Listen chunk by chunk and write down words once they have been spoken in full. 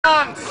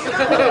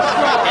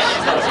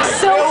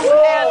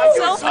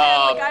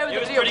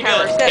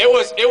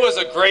It was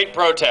a great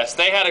protest.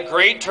 They had a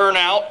great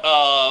turnout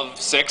of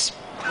 6.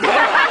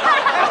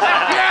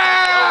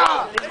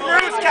 Yeah!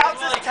 Bruce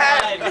counts as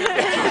 10.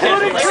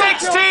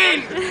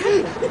 16!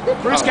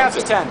 Bruce counts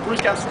as 10.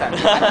 Bruce counts as 10.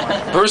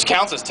 Bruce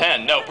counts as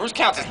 10. No, Bruce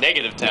counts as -10.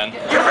 You forgot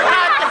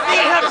the V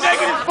has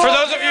 -4. For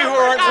those of you who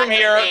aren't from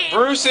here,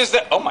 Bruce is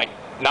the... Oh my...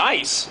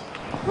 Nice.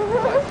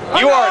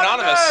 You are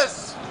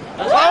anonymous.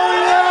 Oh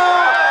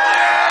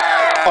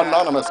yeah!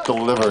 Anonymous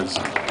delivers.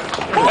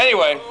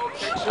 Anyway,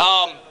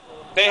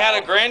 they had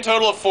a grand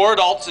total of 4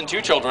 adults and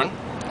 2 children.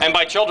 And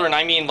by children,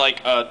 I mean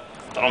like I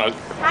don't know,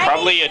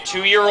 probably a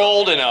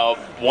 2-year-old and a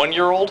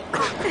 1-year-old.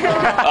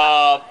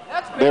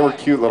 They were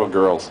cute little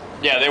girls.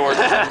 Yeah, they were.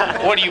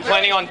 What, are you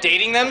planning on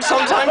dating them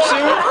sometime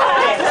soon?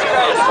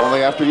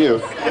 Only after you.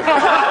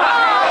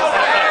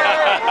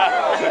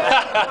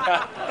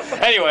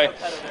 Anyway,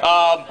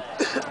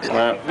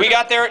 we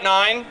got there at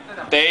 9.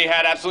 They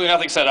had absolutely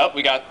nothing set up.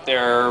 We got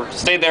there,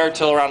 stayed there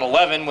till around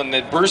 11 when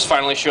Bruce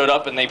finally showed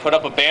up and they put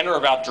up a banner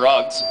about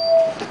drugs.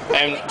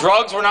 And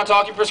drugs, we're not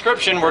talking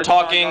prescription, we're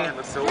talking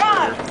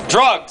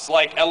drugs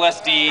like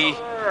LSD,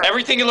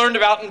 everything you learned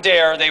about in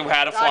DARE, they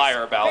had a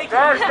flyer about.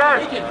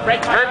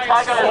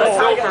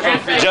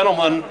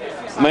 Gentlemen,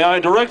 may I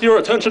direct your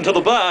attention to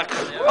the back?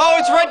 Oh,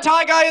 it's Red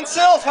Tie Guy and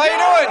Sylph, how you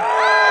doing?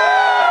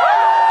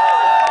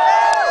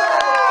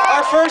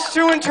 Our first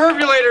 2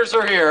 interbulators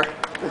are here.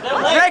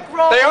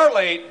 They are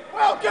late.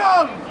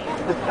 Welcome!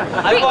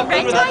 I walked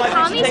in without my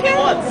picture taken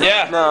once.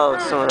 Yeah. No,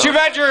 sorry. Too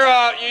bad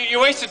you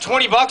wasted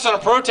 $20 on a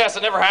protest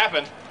that never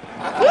happened.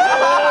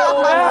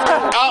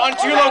 On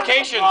 2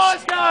 locations.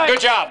 Good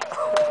job.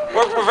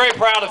 We're very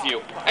proud of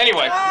you.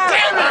 Anyway.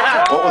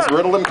 What was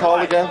Ritalin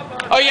called again?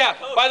 Oh yeah,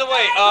 by the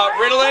way,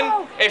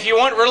 Ritalin, if you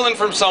want Ritalin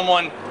from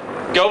someone,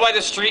 go by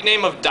the street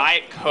name of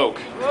Diet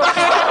Coke.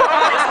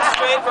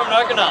 Straight from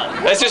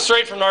Narconon. That's just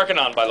straight from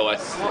Narconon, by the way.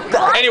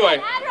 Anyway.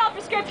 Adderall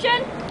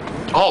prescription.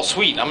 Oh,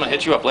 sweet. I'm going to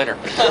hit you up later.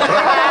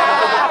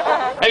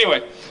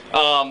 Anyway,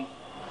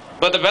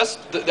 but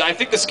I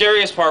think the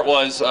scariest part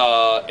was,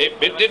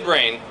 it did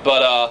rain,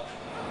 but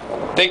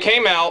they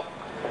came out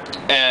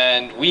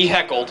and we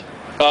heckled.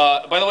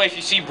 By the way, if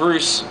you see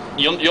Bruce,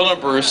 you'll know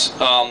Bruce.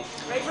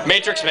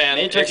 Matrix Man.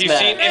 If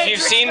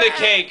you've seen the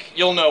cake,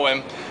 you'll know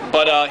him.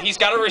 But he's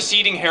got a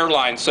receding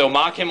hairline, so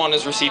mock him on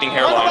his receding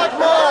hairline.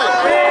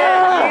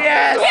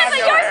 Yes! Yeah, but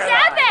you're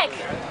Savick!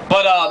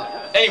 But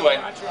anyway,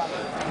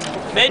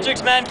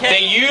 Matrix Man cake.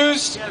 they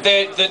used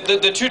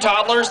the 2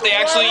 toddlers. They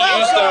actually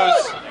used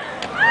those.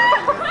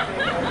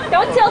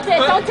 Don't tilt it.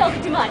 Don't tilt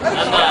it too much.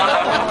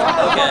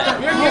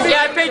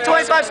 Yeah, I paid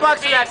 25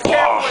 bucks for that. Be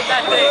careful with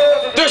that thing.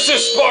 This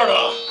is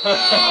Sparta.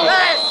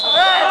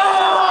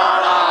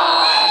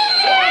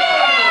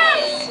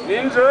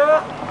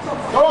 Ninja!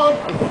 Go on.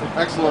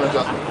 Excellent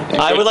adjustment.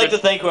 I would like to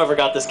thank whoever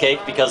got this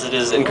cake because it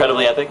is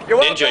incredibly epic.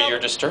 Ninja, you're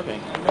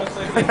disturbing. No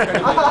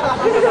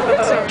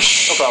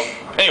problem.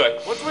 Anyway,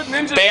 What's with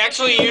Ninja? they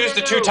actually used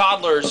the 2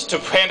 toddlers to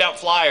hand out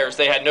flyers.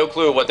 They had no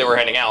clue what they were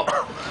handing out.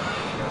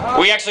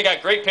 We actually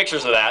got great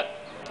pictures of that.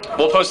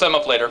 We'll post them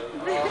up later.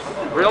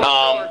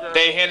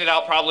 They handed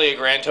out probably a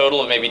grand total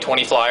of maybe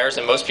 20 flyers,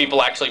 and most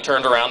people actually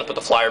turned around and put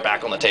the flyer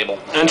back on the table.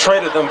 And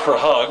traded them for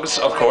hugs,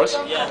 of course.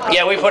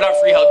 Yeah, we put out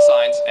free hug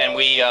signs, and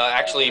we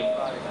actually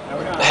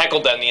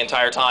heckled them the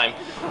entire time.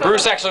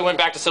 Bruce actually went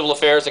back to Civil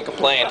Affairs and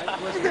complained,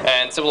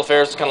 and Civil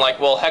Affairs was kind of like,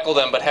 well, heckle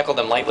them, but heckle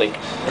them lightly.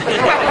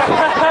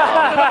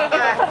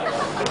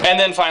 And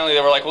then finally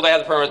they were like, well, they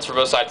had the permits for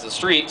both sides of the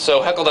street,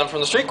 so heckle them from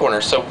the street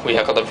corners. So we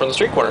heckled them from the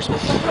street corners.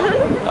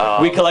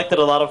 We collected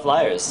a lot of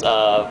flyers.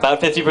 About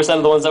 50%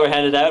 of the ones that were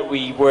handed out,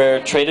 we were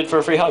traded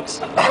for free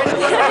hugs.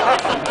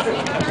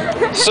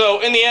 So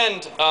in the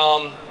end,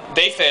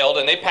 they failed,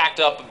 and they packed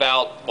up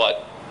about,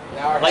 what?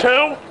 Like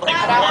 1.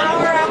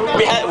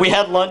 We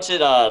had lunch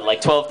at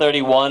like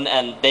 12:31,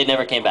 and they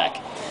never came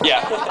back.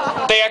 Yeah,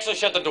 they actually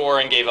shut the door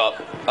and gave up.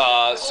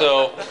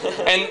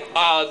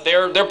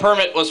 Their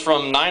permit was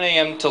from 9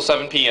 a.m. till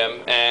 7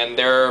 p.m. and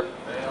their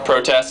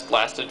protest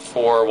lasted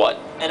for what?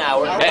 An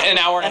hour. An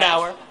hour and a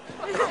half.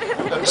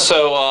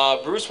 So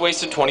Bruce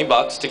wasted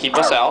 $20 to keep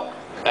us out,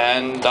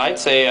 and I'd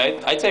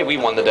say we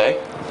won the day.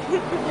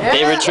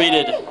 They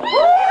retreated.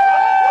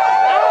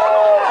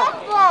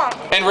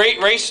 And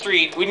Race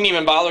Street, we didn't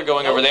even bother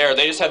going over there.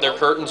 They just had their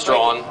curtains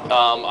drawn.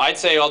 I'd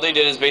say all they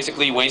did is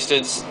basically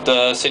wasted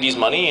the city's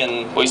money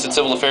and wasted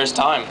Civil Affairs'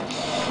 time.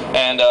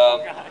 And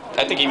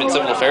I think even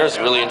Civil Affairs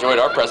really enjoyed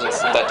our presence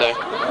that day.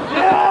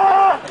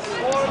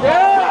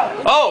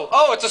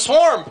 Oh, it's a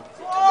swarm!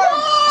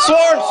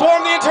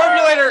 Swarm the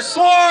interbulators!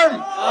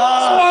 Swarm!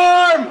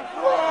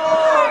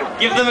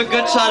 Give them a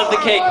good shot of the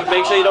cake, but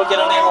make sure you don't get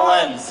on the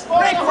lens.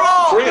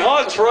 Free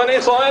hugs for any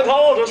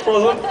Scientologist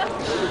present.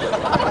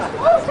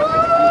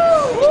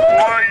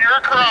 What are your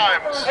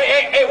crimes?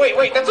 Hey,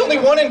 wait, that's only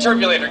 1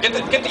 interpulator.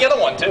 Get the other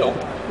one, too.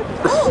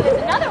 Oh,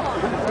 there's another one.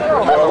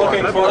 We're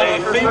looking for a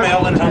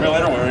female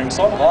interviewer wearing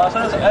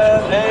sunglasses and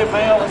a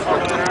male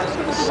interviewer.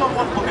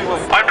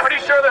 I'm pretty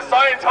sure the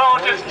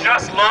Scientologists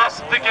just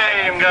lost the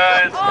game,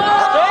 guys.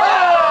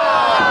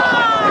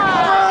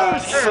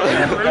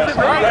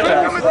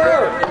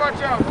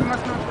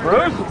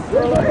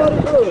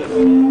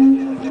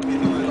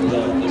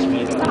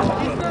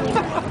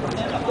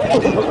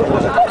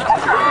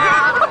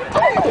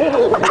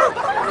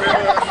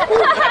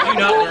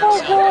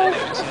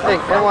 Hey,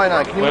 why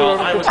not? Can you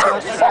move over to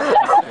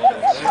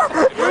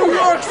New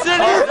York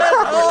City!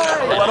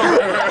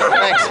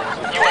 Thanks.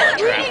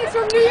 Greetings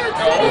from New York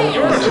City.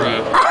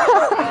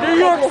 New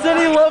York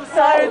City loves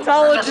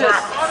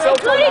Scientologists!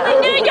 Including the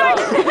New York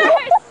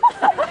nurse.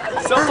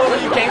 So far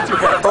you came to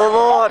her. Oh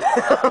Lord!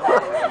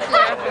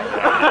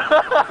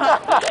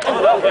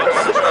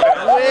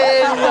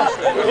 Wait a minute!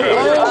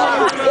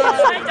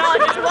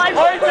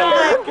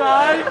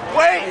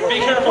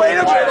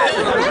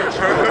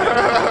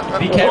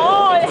 Be careful.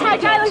 Oh, that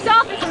guy looks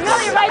awfully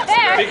familiar right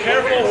there. Be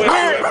careful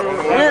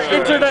We're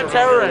internet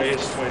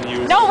terrorists.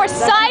 No, we're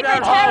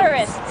cyber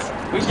terrorists.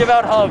 We give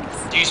out hugs.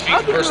 Do you speak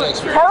personal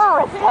experience?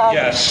 Terrorists.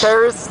 Yes.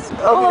 Terrorists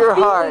of your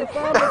heart.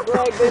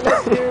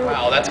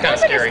 Wow, that's kind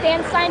of I scary.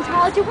 understand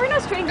Scientology. We're no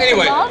strangers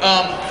Anyway, to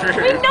love.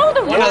 We know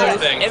the rules. one other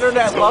thing.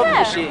 Internet love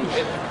machine.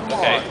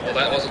 Okay, well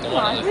that wasn't the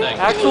one other thing.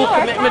 Actual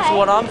commitment's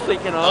what I'm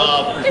thinking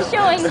of. Just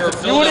showing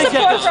You wouldn't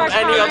get this from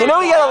any other. You know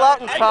we got a lot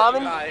in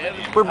common?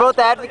 We're both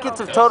advocates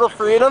of total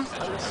freedom.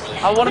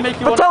 I want to make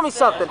you. But tell me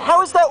something,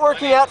 how is that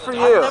working out for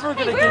you? I'm never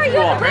gonna Where are give you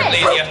you at up.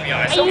 risk?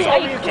 Apparently the FBI. Are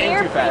you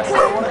clear?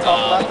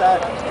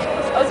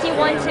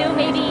 OT1, 2,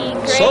 maybe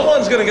great.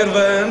 Someone's gonna get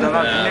banned.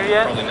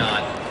 Probably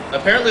not.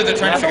 Apparently they're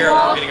trying to figure out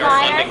where we're getting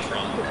our funding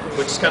from,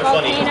 which is kind of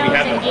funny because we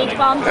have no Volcanoes and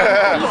funding.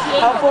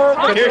 How far?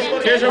 Here's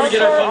where we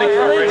get our funding from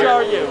right Range here.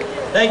 are you?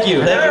 Thank you,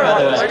 by the Are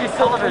way. you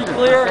still pretty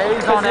clear?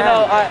 Because you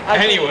know,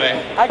 Anyway,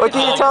 What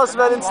can you tell us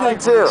about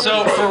Incident 2?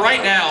 so for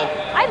right now,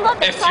 I love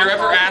that if you're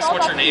ever Scientology asked all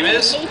what your about name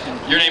is,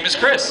 communication. your name is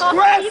Chris. Talk to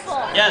people.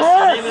 Yes,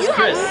 your name is You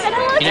Chris. haven't said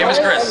hello to Your name is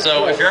us. Chris.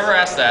 So if you're ever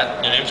asked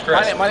that, your name's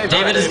Chris.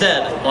 David is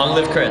dead. Long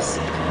live Chris.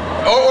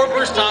 Or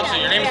Bruce Thompson.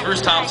 Your name's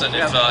Bruce Thompson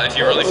if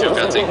you really feel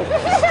gutsy.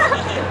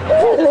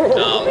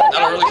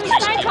 That'll really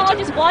confuse people.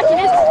 Scientologists watching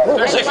this.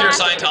 Especially if you're a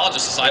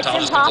Scientologist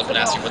comes up and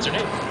asks you what's your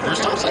name. Bruce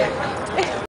Thompson.